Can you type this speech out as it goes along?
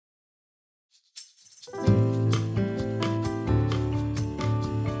Hey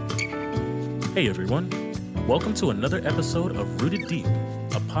everyone, welcome to another episode of Rooted Deep,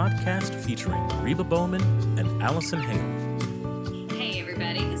 a podcast featuring Reba Bowman and Allison Hale. Hey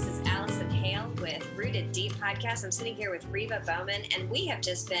everybody, this is Allison Hale with Rooted Deep podcast. I'm sitting here with Reba Bowman, and we have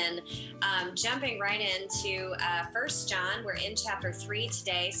just been jumping right into 1 John. We're in chapter 3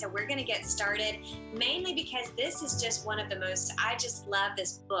 today, so we're going to get started mainly because this is just one of the most, I just love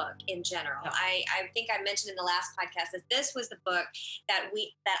this book in general. I think I mentioned in the last podcast that this was the book that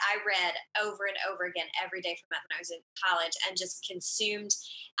I read over and over again every day when I was in college, and just consumed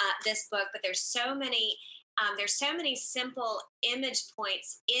this book. But there's so many simple image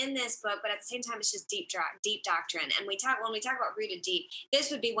points in this book, but at the same time, it's just deep doctrine. And when we talk about Rooted Deep,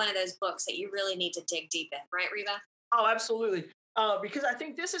 this would be one of those books that you really need to dig deep in, right, Reba? Oh, absolutely. Because I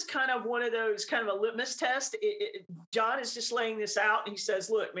think this is kind of one of those kind of a litmus test. John is just laying this out, and he says,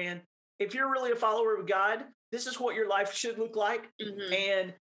 look, man, if you're really a follower of God, this is what your life should look like. Mm-hmm.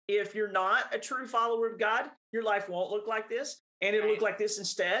 And if you're not a true follower of God, your life won't look like this, and it'll look like this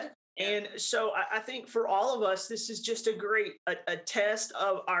instead. And so I think for all of us, this is just a great a test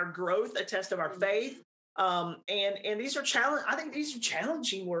of our growth, a test of our faith. And these are I think these are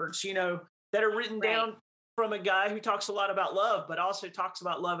challenging words, that are written down from a guy who talks a lot about love, but also talks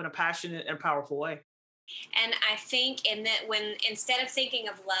about love in a passionate and powerful way. And I think instead of thinking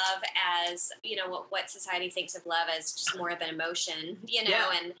of love as, what society thinks of love as just more of an emotion,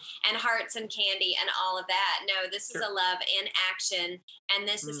 and hearts and candy and all of that. No, this is a love in action, and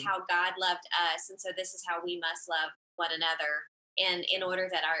this is how God loved us. And so this is how we must love one another in order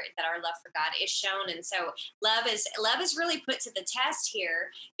that our love for God is shown. And so love is really put to the test here,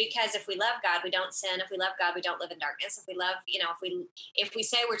 because if we love God, we don't sin. If we love God, we don't live in darkness. If we love, if we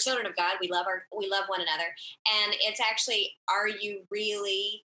say we're children of God, we love one another. And it's actually, are you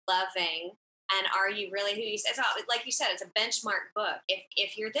really loving? And are you really who you say? So, like you said, it's a benchmark book.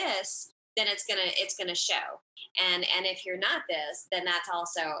 If you're this, then it's gonna show. And if you're not this, then that's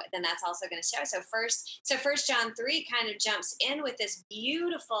also going to show. So First John 3 kind of jumps in with this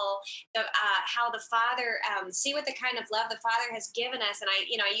beautiful, how the Father, see what the kind of love the Father has given us. And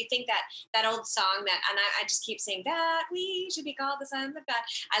you think that old song and I just keep saying that we should be called the sons of God.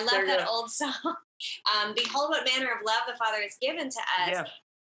 I love that old song. Behold what manner of love the Father has given to us. Yeah.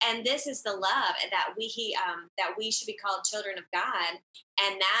 And this is the love that we should be called children of God.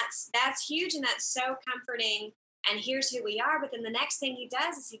 And that's huge, and that's so comforting. And here's who we are. But then the next thing he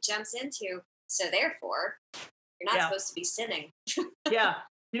does is he jumps into, so therefore, you're not supposed to be sinning. Yeah.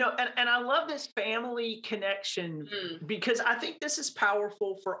 And I love this family connection because I think this is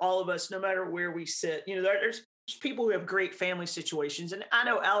powerful for all of us, no matter where we sit. There's people who have great family situations. And I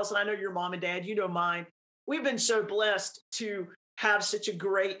know, Allison, I know your mom and dad, mine. We've been so blessed to have such a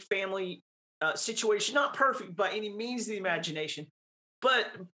great family situation, not perfect by any means of the imagination, but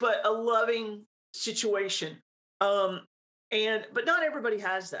a loving situation. But not everybody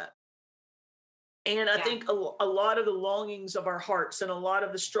has that. And I think a lot of the longings of our hearts and a lot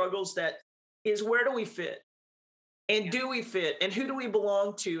of the struggles that is, where do we fit? And do we fit? And who do we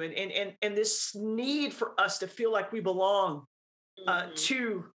belong to? And this need for us to feel like we belong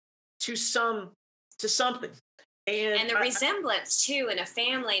to something. And the resemblance too in a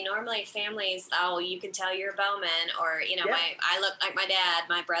family. Normally families, you can tell you're a Bowman, or I look like my dad,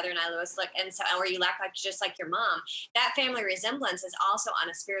 my brother and I always look, and so, or you look like just like your mom. That family resemblance is also on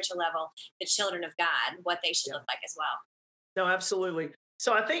a spiritual level the children of God, what they should look like as well. No, absolutely.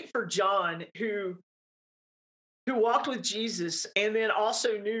 So I think for John, who walked with Jesus and then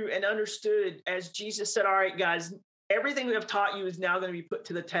also knew and understood, as Jesus said, all right, guys, everything we have taught you is now going to be put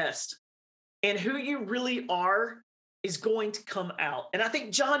to the test. And who you really are is going to come out. And I think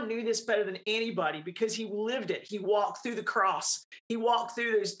John knew this better than anybody because he lived it. He walked through the cross. He walked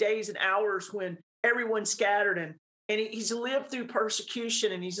through those days and hours when everyone scattered him. And he's lived through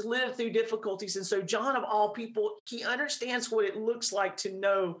persecution, and he's lived through difficulties. And so John, of all people, he understands what it looks like to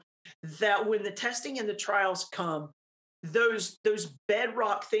know that when the testing and the trials come, those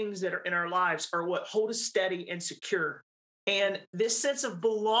bedrock things that are in our lives are what hold us steady and secure. And this sense of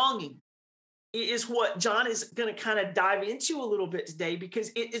belonging is what John is going to kind of dive into a little bit today,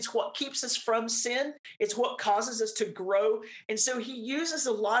 because it's what keeps us from sin. It's what causes us to grow. And so he uses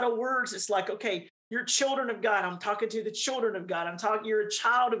a lot of words. It's like, okay, you're children of God. I'm talking to the children of God. You're a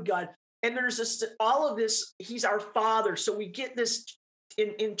child of God. And there's all of this. He's our Father. So we get this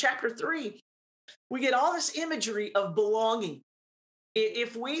in chapter 3, we get all this imagery of belonging.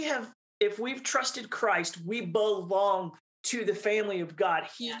 If we've trusted Christ, we belong to the family of God.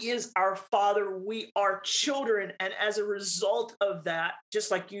 He is our Father. We are children. And as a result of that,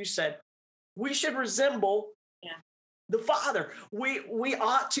 just like you said, we should resemble the Father. We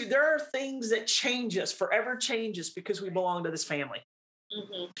ought to. There are things that change us, forever change us, because we belong to this family.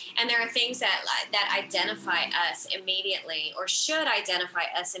 Mm-hmm. And there are things that identify us immediately, or should identify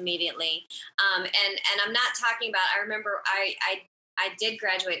us immediately. And I'm not talking about. I remember I did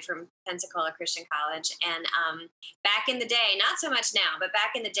graduate from Pensacola Christian College, and back in the day, not so much now, but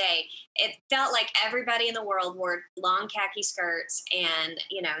back in the day, it felt like everybody in the world wore long khaki skirts and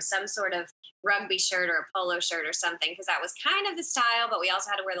some sort of rugby shirt or a polo shirt or something, because that was kind of the style. But we also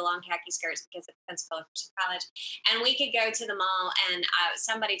had to wear the long khaki skirts because of Pensacola Christian College, and we could go to the mall. And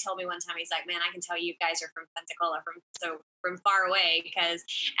somebody told me one time, he's like, "Man, I can tell you guys are from Pensacola from far away," and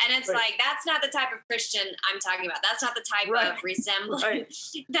it's like, that's not the type of Christian I'm talking about. That's not the type of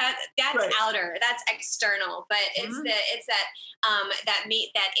resemblance. That's outer. That's external. But it's that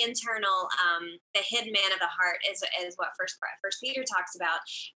internal, the hidden man of the heart is what First Peter talks about.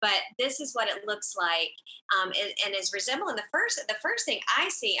 But this is what it looks like, and is resembling the first thing I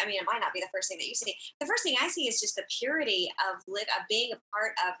see. I mean, it might not be the first thing that you see. The first thing I see is just the purity of being a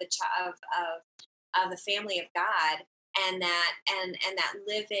part of the family of God, and that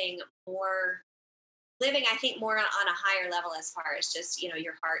living, I think, more on a higher level as far as just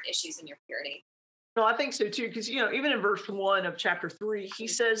your heart issues and your purity. No, I think so too, because even in verse 1 of chapter 3, he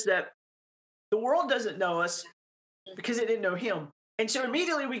says that the world doesn't know us because it didn't know him. And so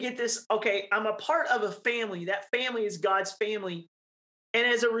immediately we get this, okay, I'm a part of a family. That family is God's family. And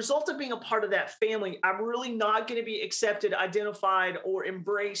as a result of being a part of that family, I'm really not going to be accepted, identified, or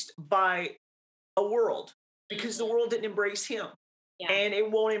embraced by a world, because the world didn't embrace him, and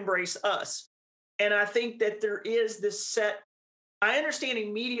it won't embrace us. And I think that there is this I understand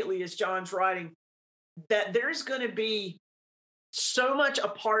immediately as John's writing that there's going to be so much a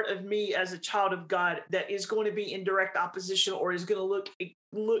part of me as a child of God that is going to be in direct opposition, or is going to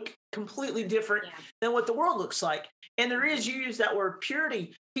look completely different than what the world looks like. And there is, you use that word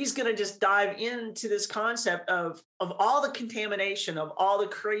purity. He's going to just dive into this concept of all the contamination, of all the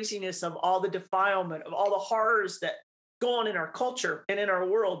craziness, of all the defilement, of all the horrors that go on in our culture and in our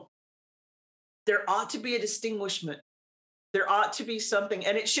world. There ought to be a distinguishment. There ought to be something,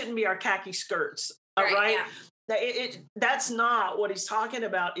 and it shouldn't be our khaki skirts, right? Yeah. That's not what he's talking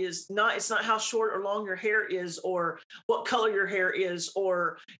about. It's not how short or long your hair is, or what color your hair is,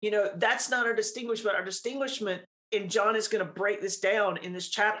 or that's not our distinguishment. Our distinguishment, and John is going to break this down in this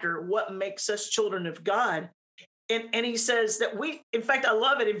chapter, what makes us children of God. And he says that in fact, I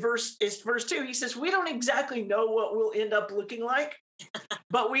love it in verse 2. He says, we don't exactly know what we'll end up looking like,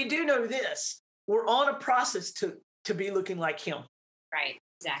 but we do know this: we're on a process to be looking like him. Right.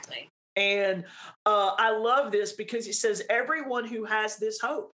 Exactly. And I love this because he says, everyone who has this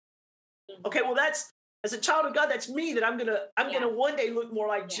hope. Okay, well, that's, as a child of God, that's me, that I'm gonna one day look more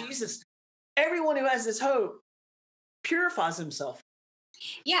like Jesus. Everyone who has this hope purifies himself.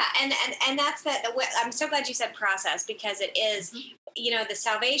 Yeah, and that's that. I'm so glad you said process, because it is, the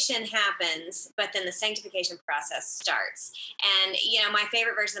salvation happens, but then the sanctification process starts. And my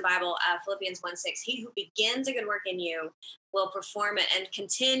favorite verse in the Bible, Philippians 1:6, he who begins a good work in you will perform it and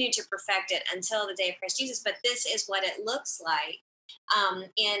continue to perfect it until the day of Christ Jesus. But this is what it looks like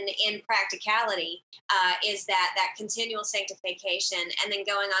in practicality, is that continual sanctification. And then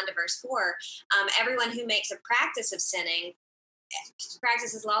going on to verse 4, everyone who makes a practice of sinning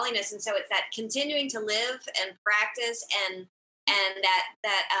practices lawlessness. And so it's that continuing to live and practice, and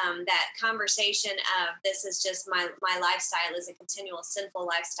that conversation of, this is just my lifestyle is a continual sinful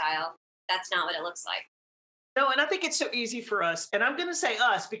lifestyle. That's not what it looks like. No, and I think it's so easy for us, and I'm going to say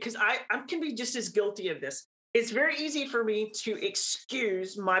us because I can be just as guilty of this. It's very easy for me to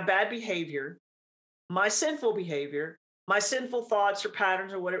excuse my bad behavior, my sinful behavior, my sinful thoughts or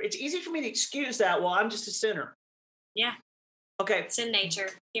patterns or whatever. It's easy for me to excuse that. Well, I'm just a sinner. Yeah. Okay. It's in nature,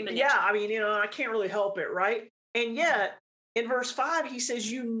 human nature. Yeah, I mean, I can't really help it, right? And yet, in verse 5, he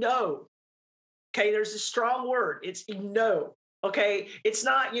says, Okay, there's a strong word. It's Okay, it's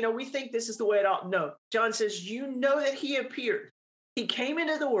not, we think this is the way it ought. No, John says, that he appeared. He came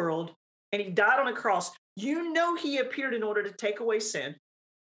into the world and he died on a cross. He appeared in order to take away sin.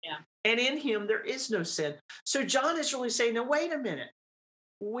 Yeah. And in him, there is no sin. So John is really saying, now, wait a minute.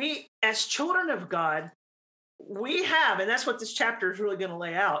 We, as children of God, we have, and that's what this chapter is really going to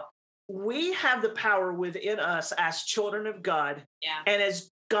lay out. We have the power within us as children of God. Yeah. And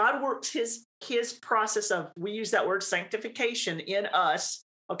as God works his process of, we use that word sanctification in us.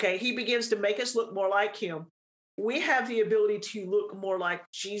 Okay. He begins to make us look more like him. We have the ability to look more like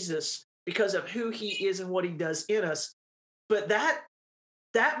Jesus because of who he is and what he does in us. But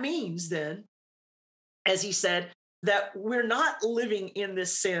that means then, as he said, that we're not living in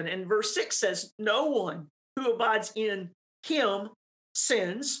this sin. And verse 6 says, no one who abides in him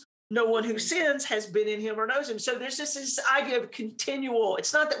sins. No one who sins has been in him or knows him. So there's just this idea of continual.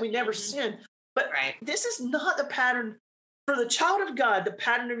 It's not that we never sin, but this is not the pattern for the child of God. The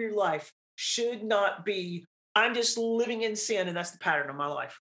pattern of your life should not be, I'm just living in sin and that's the pattern of my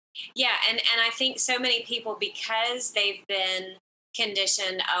life. Yeah. And I think so many people, because they've been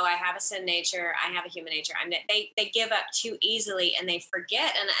conditioned, oh, I have a sin nature, I have a human nature, they give up too easily and they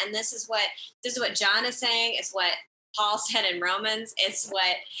forget. And this is what John is saying. It's what Paul said in Romans. It's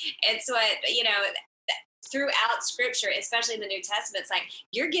what throughout scripture, especially in the New Testament, it's like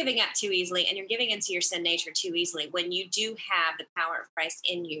you're giving up too easily and you're giving into your sin nature too easily when you do have the power of Christ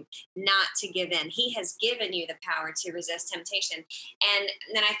in you not to give in. He has given you the power to resist temptation. And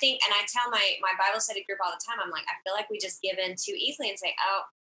then I think, and I tell my Bible study group all the time, I'm like, I feel like we just give in too easily and say, oh,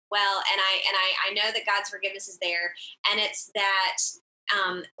 well, and I know that God's forgiveness is there. And it's that,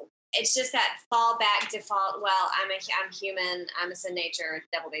 it's just that fallback default. Well, I'm human. I'm a sin nature.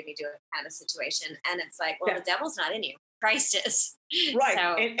 The devil made me do it kind of situation. And it's like, well, the devil's not in you. Christ is. Right.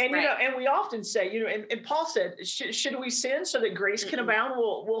 So, and and we often say, and Paul said, should we sin so that grace can abound?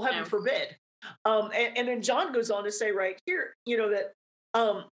 Well, heaven forbid. And then John goes on to say right here,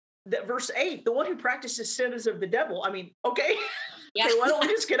 that verse 8, the one who practices sin is of the devil. I mean, okay. Yeah. Okay, why don't we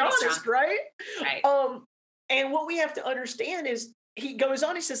just get honest, right? Right. And what we have to understand is, he goes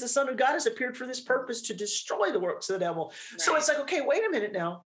on, he says, the Son of God has appeared for this purpose, to destroy the works of the devil. Right. So it's like, okay, wait a minute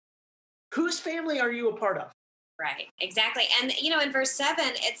now. Whose family are you a part of? Right, exactly. And, in verse 7,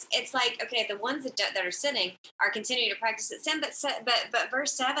 it's like, okay, the ones that are sinning are continuing to practice sin. But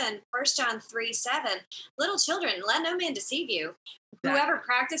verse 7, 1 John 3:7, little children, let no man deceive you. Exactly. Whoever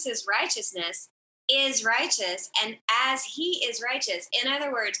practices righteousness is righteous, and as he is righteous. In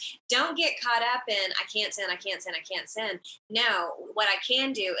other words, don't get caught up in I can't sin. No, what I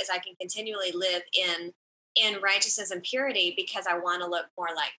can do is I can continually live in righteousness and purity because I want to look more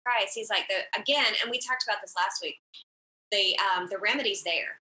like Christ. He's like again, and we talked about this last week. The remedy's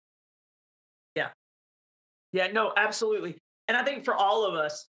there. Yeah, no, absolutely. And I think for all of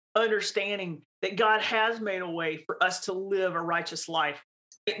us, understanding that God has made a way for us to live a righteous life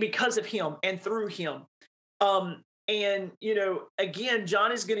because of him and through him. And, again,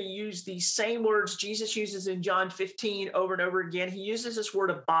 John is going to use these same words Jesus uses in John 15 over and over again. He uses this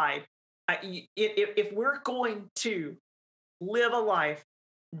word abide. If we're going to live a life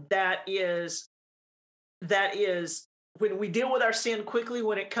that is when we deal with our sin quickly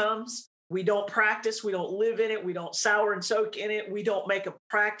when it comes, we don't practice, we don't live in it, we don't sour and soak in it, we don't make a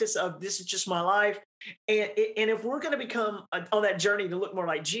practice of this is just my life. And if we're going to become on that journey to look more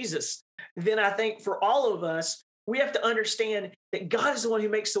like Jesus, then I think for all of us, we have to understand that God is the one who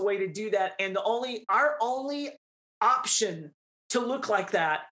makes the way to do that. And our only option to look like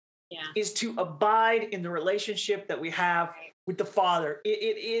that is to abide in the relationship that we have with the Father.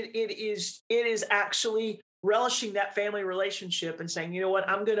 It is actually relishing that family relationship and saying, you know what,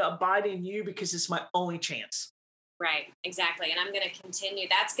 I'm going to abide in you because it's my only chance. Right, exactly. And I'm going to continue.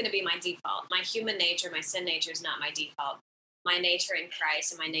 That's going to be my default. My human nature, my sin nature is not my default. My nature in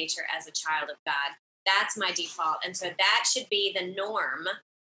Christ and my nature as a child of God, that's my default. And so that should be the norm.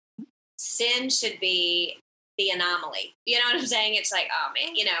 Sin should be the anomaly. You know what I'm saying? It's like, oh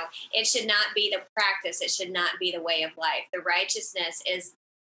man, it should not be the practice. It should not be the way of life. The righteousness is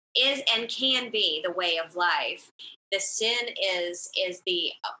and can be the way of life. The sin is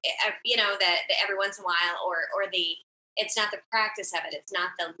the that every once in a while or the it's not the practice of it. It's not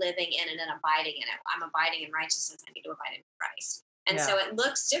the living in it and abiding in it. I'm abiding in righteousness. I need to abide in Christ. And so it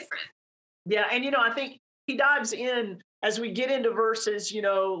looks different. Yeah. And, I think he dives in as we get into verses,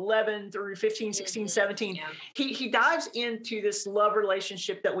 11 through 15, 16, 17, he dives into this love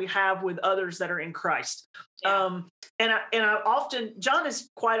relationship that we have with others that are in Christ. Yeah. And I often, John is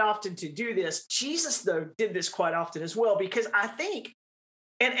quite often to do this. Jesus, though, did this quite often as well, because I think,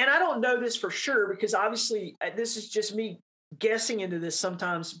 and I don't know this for sure, because obviously this is just me guessing into this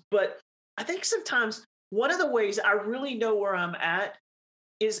sometimes, but I think sometimes one of the ways I really know where I'm at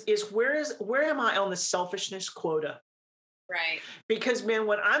is where am I on the selfishness quota? Right. Because, man,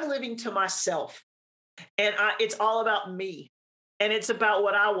 when I'm living to myself and it's all about me and it's about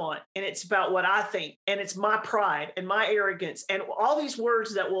what I want and it's about what I think and it's my pride and my arrogance and all these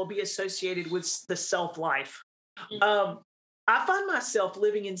words that will be associated with the self life. Mm-hmm. I find myself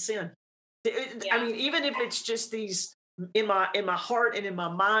living in sin. I mean, even if it's just these in my heart and in my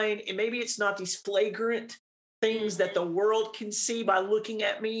mind, and maybe it's not these flagrant things that the world can see by looking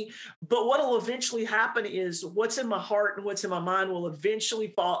at me. But what will eventually happen is what's in my heart and what's in my mind will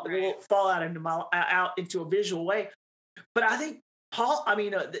eventually fall out into a visual way. But I think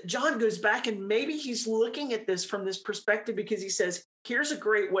John goes back and maybe he's looking at this from this perspective because he says, here's a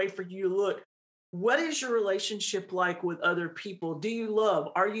great way for you to look. What is your relationship like with other people? Do you love?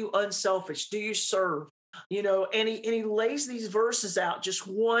 Are you unselfish? Do you serve? And he lays these verses out just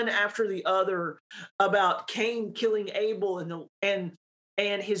one after the other about Cain killing Abel and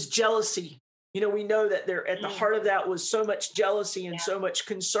his jealousy. We know that there at the heart of that was so much jealousy and so much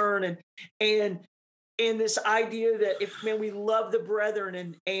concern and this idea that if we love the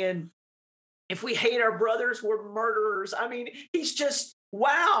brethren and if we hate our brothers, we're murderers. I mean, he's just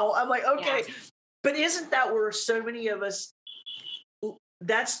wow. I'm like, okay, but isn't that where so many of us?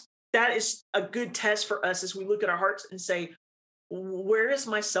 That is a good test for us as we look at our hearts and say, where is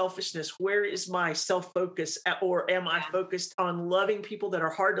my selfishness? Where is my self-focus? Or am I focused on loving people that are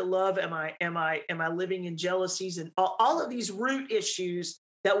hard to love? Am I living in jealousies and all of these root issues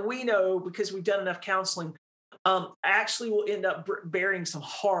that we know because we've done enough counseling actually will end up bearing some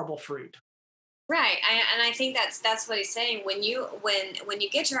horrible fruit. Right, and I think that's what he's saying. When you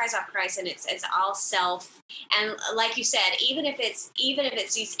get your eyes off Christ and it's all self, and like you said, even if it's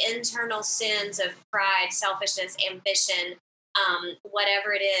these internal sins of pride, selfishness, ambition,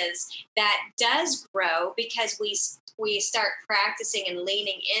 whatever it is, that does grow because we start practicing and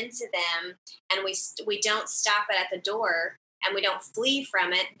leaning into them, and we don't stop it at the door and we don't flee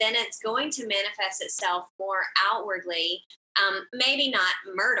from it. Then it's going to manifest itself more outwardly. Maybe not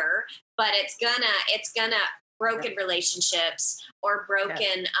murder, but it's gonna broken relationships or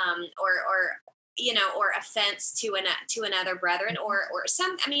broken or offense to another brethren or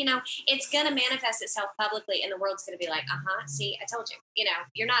some. It's gonna manifest itself publicly, and the world's gonna be like, see, I told you,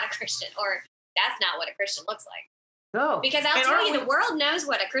 you're not a Christian, or that's not what a Christian looks like. No, because I'll tell you, the world knows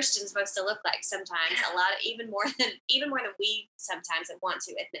what a Christian's supposed to look like. Sometimes even more than we sometimes want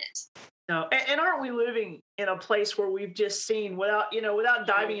to admit. No, and aren't we living in a place where we've just seen, without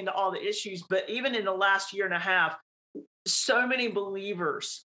diving into all the issues, but even in the last year and a half, so many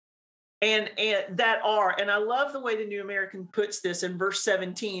believers and I love the way the New American puts this in verse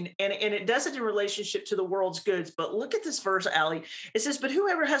 17, and it does it in relationship to the world's goods. But look at this verse, Allie. It says, but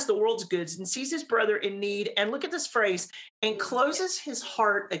whoever has the world's goods and sees his brother in need, and look at this phrase, and closes his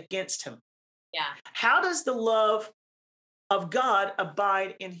heart against him. Yeah. How does the love of God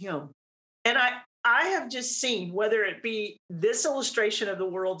abide in him? And I have just seen, whether it be this illustration of the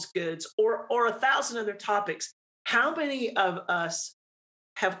world's goods or 1,000 other topics, how many of us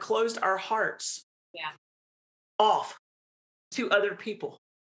have closed our hearts off to other people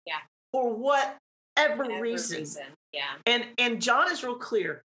for whatever reason. Yeah. And John is real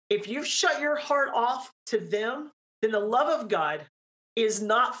clear. If you've shut your heart off to them, then the love of God is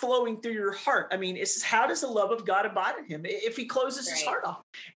not flowing through your heart. I mean, it's how does the love of God abide in him if he closes his heart off?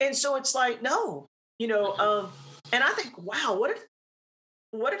 And so it's like, no, and I think, wow,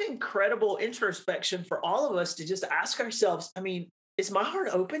 what an incredible introspection for all of us to just ask ourselves, I mean, is my heart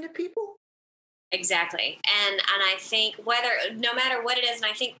open to people? Exactly. And I think no matter what it is, and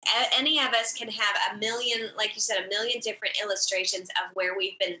I think any of us can have a million, like you said, a million different illustrations of where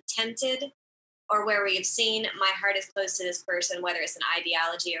we've been tempted or where we have seen my heart is close to this person, whether it's an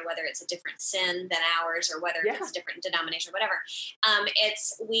ideology or whether it's a different sin than ours or whether it's a different denomination or whatever.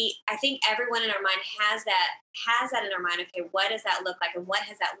 I think everyone in our mind has that in our mind. Okay, what does that look like? And what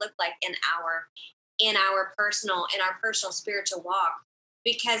has that looked like in our personal spiritual walk?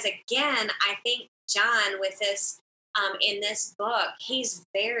 Because again, I think John with this, in this book, he's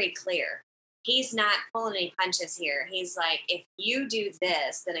very clear. He's not pulling any punches here. He's like, if you do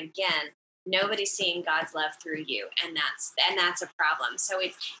this, then again, nobody's seeing God's love through you, and that's a problem. So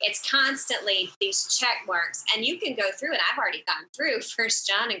it's constantly these check marks, and you can go through, and I've already gone through First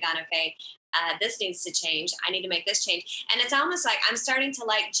John and gone, okay, this needs to change. I need to make this change, and it's almost like I'm starting to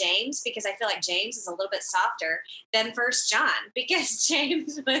like James because I feel like James is a little bit softer than First John because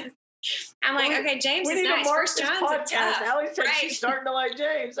James was. I'm like, okay, James is nice. First John's tough. Allie said she's starting to like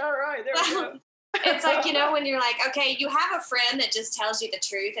James. All right, there we go. It's like, when you're like, okay, you have a friend that just tells you the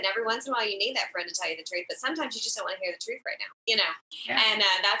truth, and every once in a while you need that friend to tell you the truth, but sometimes you just don't want to hear the truth right now, and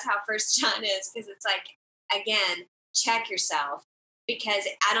that's how First John is, because it's like, again, check yourself, because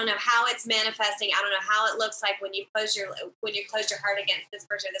I don't know how it's manifesting. I don't know how it looks like when you close your heart against this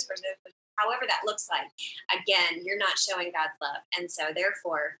person, however that looks like. Again, you're not showing God's love, and so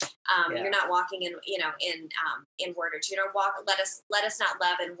therefore, you're not walking in word or truth. Let us not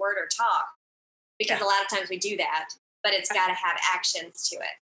love in word or talk. Because a lot of times we do that, but it's got to have actions to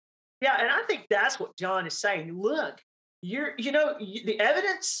it. Yeah, and I think that's what John is saying. Look, the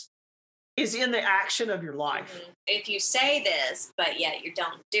evidence is in the action of your life. If you say this, but yet you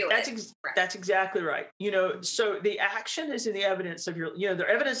don't do it. Right. That's exactly right. So the action is in the evidence of your, the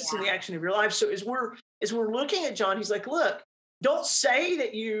evidence is in the action of your life. So as we're looking at John, he's like, look, don't say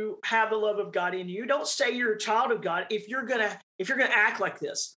that you have the love of God in you. Don't say you're a child of God if you're gonna act like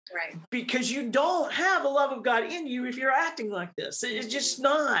this. Right. Because you don't have the love of God in you if you're acting like this. It's just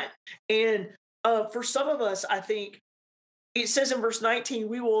not. And for some of us, I think it says in verse 19,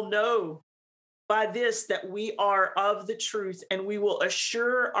 we will know by this that we are of the truth, and we will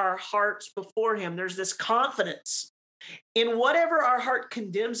assure our hearts before him. There's this confidence in whatever our heart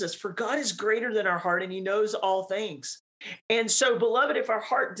condemns us, for God is greater than our heart, and he knows all things. And so, beloved, if our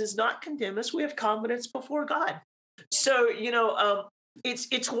heart does not condemn us, we have confidence before God. So,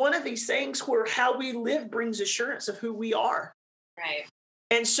 it's one of these things where how we live brings assurance of who we are. Right.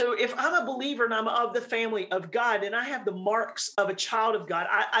 And so if I'm a believer and I'm of the family of God and I have the marks of a child of God,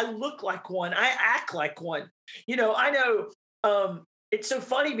 I look like one, I act like one. I know it's so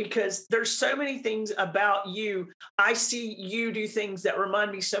funny because there's so many things about you. I see you do things that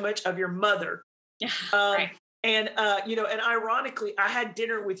remind me so much of your mother. Right. And ironically, I had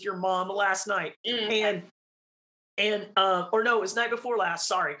dinner with your mom last night, or no, it was night before last.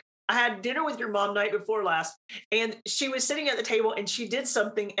 Sorry. I had dinner with your mom night before last, and she was sitting at the table and she did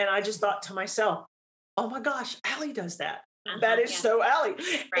something. And I just thought to myself, oh my gosh, Allie does that. That is so Allie.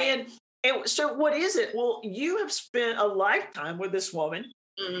 Right. And so what is it? Well, you have spent a lifetime with this woman.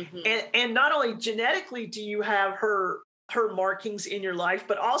 And not only genetically do you have her markings in your life,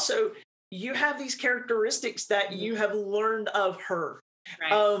 but also you have these characteristics that you have learned of her.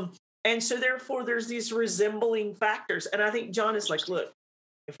 Right. And so therefore there's these resembling factors. And I think John is like, look,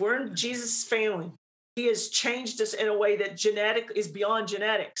 if we're in Jesus' family, he has changed us in a way that is beyond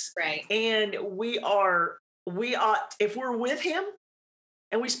genetics. Right. And we ought, if we're with him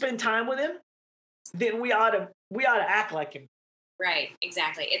and we spend time with him, then we ought to act like him. Right,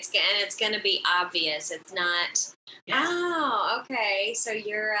 exactly. It's going to be obvious. It's not. Yeah. Oh, okay. So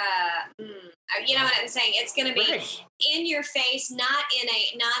you're, you know what I'm saying? It's going to be in your face, not in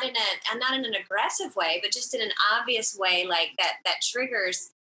an aggressive way, but just in an obvious way, like that triggers.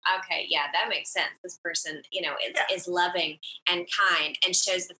 Okay, yeah, that makes sense. This person, is loving and kind and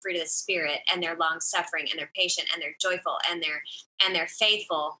shows the fruit of the Spirit, and they're long suffering and they're patient and they're joyful and they're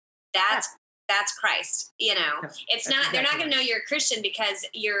faithful. That's Christ. It's not, they're not going to know you're a Christian because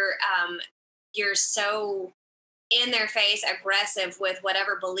you're so in their face aggressive with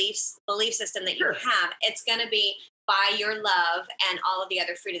whatever belief system that you have. It's going to be by your love and all of the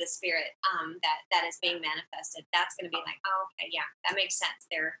other fruit of the Spirit that is being manifested. That's going to be like, oh, okay, yeah, that makes sense.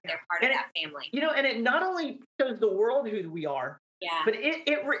 They're part of that family. And it not only shows the world who we are, but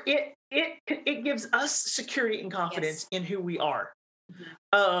it gives us security and confidence in who we are.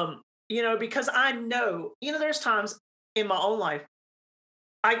 Because I know, there's times in my own life,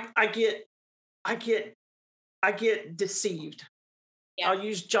 I get deceived. Yeah. I'll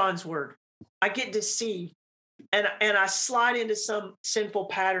use John's word. I get deceived and I slide into some sinful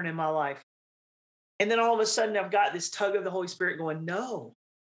pattern in my life. And then all of a sudden I've got this tug of the Holy Spirit going, no.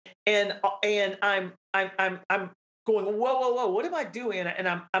 And I'm going, whoa, what am I doing? And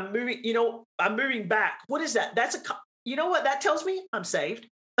I'm moving, I'm moving back. What is that? What that tells me? I'm saved.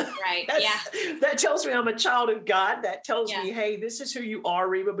 Right. That tells me I'm a child of God. That tells me, hey, this is who you are,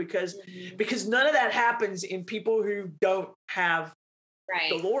 Reba, because none of that happens in people who don't have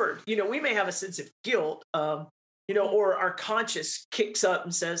the Lord. We may have a sense of guilt, or our conscience kicks up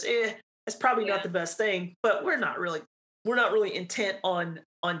and says, that's probably not the best thing, but we're not really intent on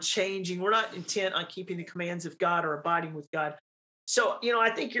changing. We're not intent on keeping the commands of God or abiding with God. So, I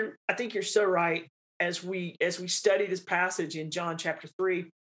think you're so right. As we study this passage in John chapter 3,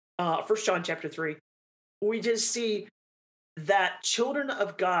 1 John chapter 3, we just see that children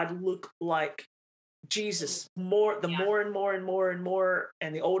of God look like Jesus more and more,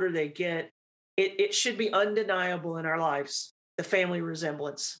 and the older they get, it should be undeniable in our lives, the family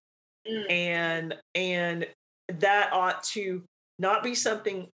resemblance. And that ought to not be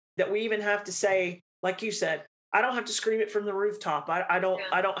something that we even have to say, like you said, I don't have to scream it from the rooftop. I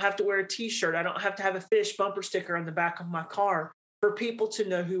don't have to wear a t-shirt. I don't have to have a fish bumper sticker on the back of my car for people to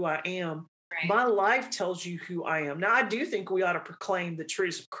know who I am. Right. My life tells you who I am. Now, I do think we ought to proclaim the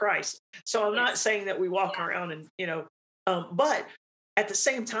truths of Christ. So I'm not saying that we walk around and, but at the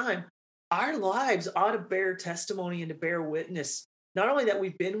same time, our lives ought to bear testimony and to bear witness, not only that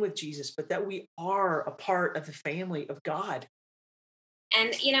we've been with Jesus, but that we are a part of the family of God.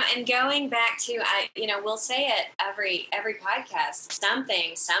 And and going back to we'll say it every podcast.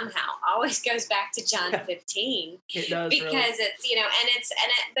 Something somehow always goes back to John 15. It does, because really.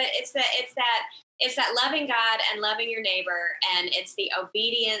 It's that loving God and loving your neighbor, and it's the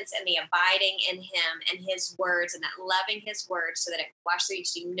obedience and the abiding in Him and His words, and that loving His words so that it washes through you,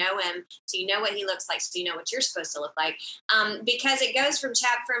 so you know Him, so you know what He looks like, so you know what you're supposed to look like. Because it goes from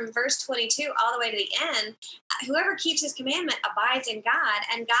verse 22 all the way to the end. Whoever keeps His commandment abides in God,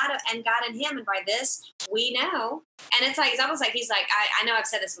 and God in Him, and by this we know. And it's almost like He's like, I know I've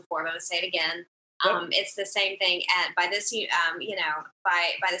said this before, but I'm gonna say it again. It's the same thing. And by this,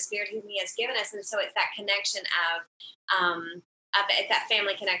 by the Spirit whom He has given us, and so it's that connection it's that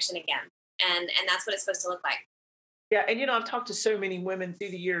family connection again, and that's what it's supposed to look like. Yeah, and I've talked to so many women through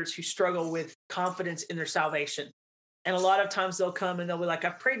the years who struggle with confidence in their salvation. And a lot of times they'll come and they'll be like,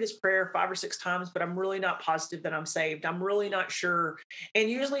 I've prayed this prayer 5 or 6 times, but I'm really not positive that I'm saved. I'm really not sure.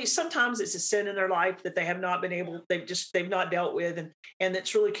 And usually sometimes it's a sin in their life that they have not been able, they've not dealt with. And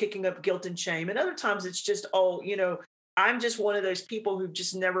that's really kicking up guilt and shame. And other times it's just, I'm just one of those people who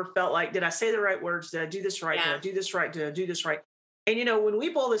just never felt like, did I say the right words? Did I do this right? Yeah. Did I do this right? Did I do this right? And when we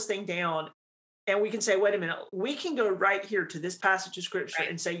boil this thing down, and we can say, wait a minute, we can go right here to this passage of scripture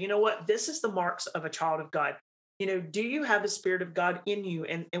and say, you know what? This is the marks of a child of God. Do you have the Spirit of God in you?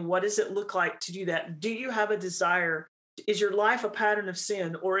 And what does it look like to do that? Do you have a desire? Is your life a pattern of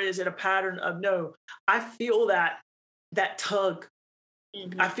sin, or is it a pattern of no? I feel that tug.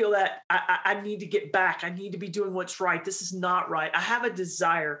 Mm-hmm. I feel that I need to get back. I need to be doing what's right. This is not right. I have a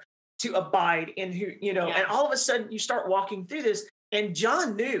desire to abide in who, and all of a sudden you start walking through this. And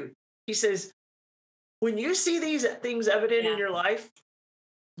John knew, he says, when you see these things evident in your life,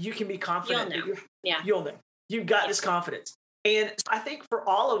 you can be confident you'll know. You've got this confidence. And I think for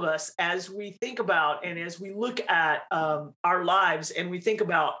all of us, as we think about and as we look at our lives and we think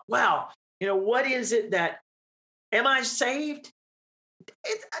about, wow, what is it that, am I saved?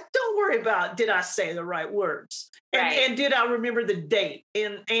 Don't worry about, did I say the right words? And did I remember the date?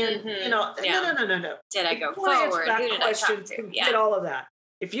 And no. Did I go forward? Who did I talk to? Get all of that.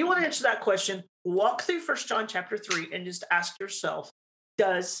 If you want to answer that question, walk through 1 John chapter 3 and just ask yourself,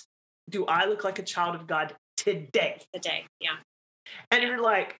 do I look like a child of God today? Yeah. And you're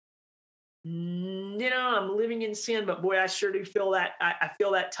like, I'm living in sin, but boy, I sure do feel that. I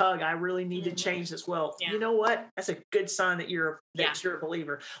feel that tug. I really need to change this. Well, you know what? That's a good sign that you're a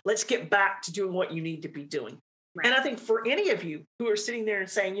believer. Let's get back to doing what you need to be doing. Right. And I think for any of you who are sitting there and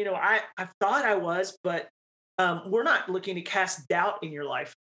saying, I thought I was, but we're not looking to cast doubt in your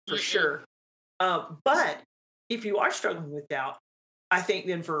life for sure. But if you are struggling with doubt, I think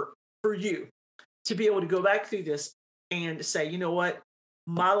then for you to be able to go back through this and to say, you know what,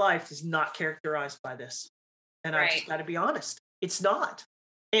 my life is not characterized by this. And I just got to be honest. It's not.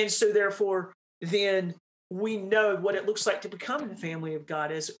 And so therefore, then we know what it looks like to become the family of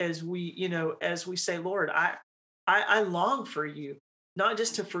God as we say, Lord, I long for you, not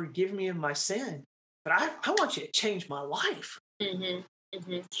just to forgive me of my sin, but I want you to change my life. Mm-hmm.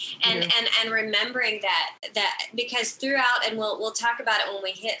 Mm-hmm. And remembering that because throughout, and we'll talk about it when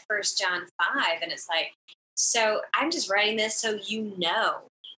we hit 1 John 5, and it's like, so I'm just writing this so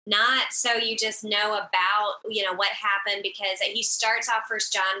not so you just know about what happened, because he starts off 1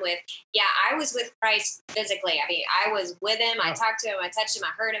 John with, I was with Christ physically. I mean, I was with him. I talked to him. I touched him.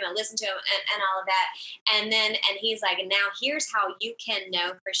 I heard him. I listened to him, and all of that. And he's like, and now here's how you can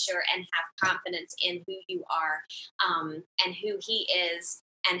know for sure and have confidence in who you are, and who he is,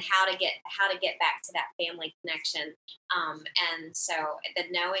 and how to get back to that family connection. And so the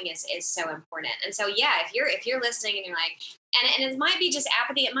knowing is so important. And so, if you're listening and you're like, and it might be just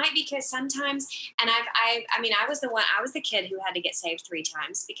apathy. It might be because sometimes, and I was the kid who had to get saved 3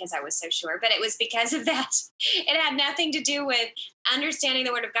 times because I was so sure, but it was because of that. It had nothing to do with understanding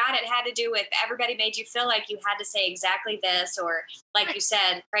the word of God. It had to do with everybody made you feel like you had to say exactly this, or like you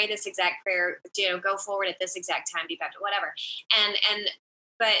said, pray this exact prayer, go forward at this exact time, be baptized, whatever.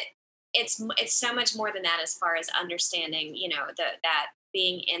 But it's so much more than that, as far as understanding, that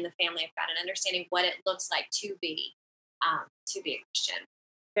being in the family of God and understanding what it looks like to be a Christian.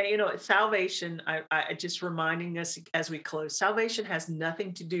 Yeah, salvation, I just reminding us as we close, salvation has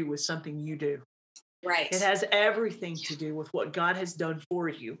nothing to do with something you do. Right. It has everything to do with what God has done for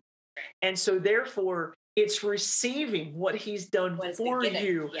you. And so therefore, it's receiving what he's done for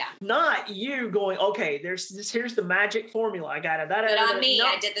you, not you going, okay, here's the magic formula. I got it. But on me, no.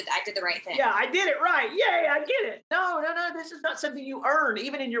 I did the right thing. Yeah, I did it right. Yay, I get it. No. This is not something you earn,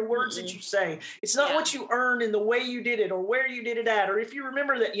 even in your words that you say. It's not what you earn in the way you did it or where you did it at, or if you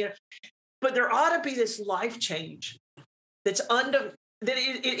remember that, but there ought to be this life change that's that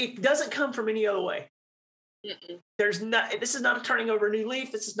it doesn't come from any other way. Mm-mm. This is not a turning over a new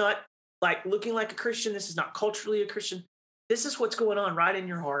leaf. This is not like looking like a Christian. This is not culturally a Christian. This is what's going on right in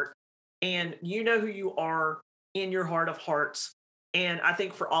your heart. And you know who you are in your heart of hearts. And I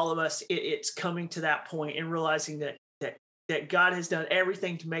think for all of us, it's coming to that point and realizing that God has done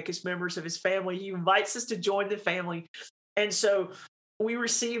everything to make us members of his family. He invites us to join the family. And so we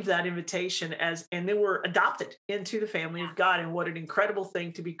receive that invitation and then we're adopted into the family of God. And what an incredible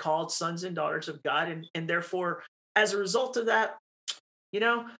thing to be called sons and daughters of God. And therefore, as a result of that,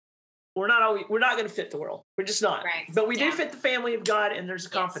 we're not going to fit the world. We're just not. Right. But we do fit the family of God, and there's a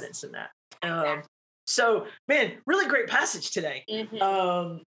confidence in that. Exactly. So, man, really great passage today.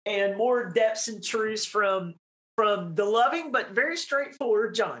 Mm-hmm. And more depths and truths from the loving but very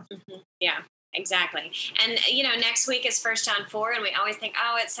straightforward John. Mm-hmm. Yeah. Exactly. And, next week is 1 John 4, and we always think,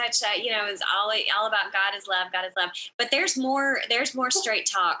 oh, it's such a, it's all about God is love, God is love. But there's more straight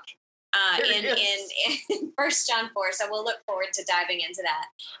talk in 1 John 4. So we'll look forward to diving into that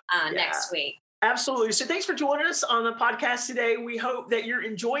next week. Absolutely. So thanks for joining us on the podcast today. We hope that you're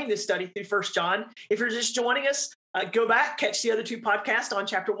enjoying this study through 1 John. If you're just joining us, go back, catch the other two podcasts on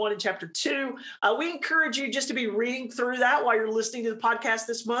chapter 1 and chapter 2. We encourage you just to be reading through that while you're listening to the podcast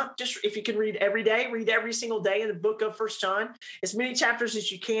this month. Just if you can read every day, read every single day in the book of 1 John, as many chapters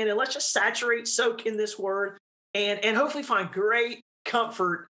as you can. And let's just soak in this word and hopefully find great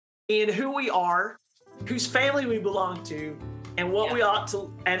comfort in who we are, whose family we belong to, and what we ought to,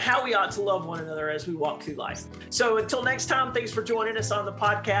 and how we ought to love one another as we walk through life. So until next time, thanks for joining us on the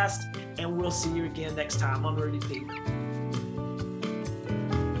podcast, and we'll see you again next time on Rooted Deep.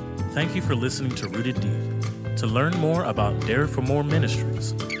 Thank you for listening to Rooted Deep. To learn more about Dare for More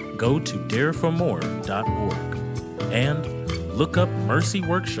Ministries, go to dareformore.org and look up Mercy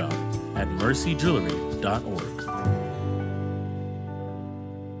Workshop at mercyjewelry.org.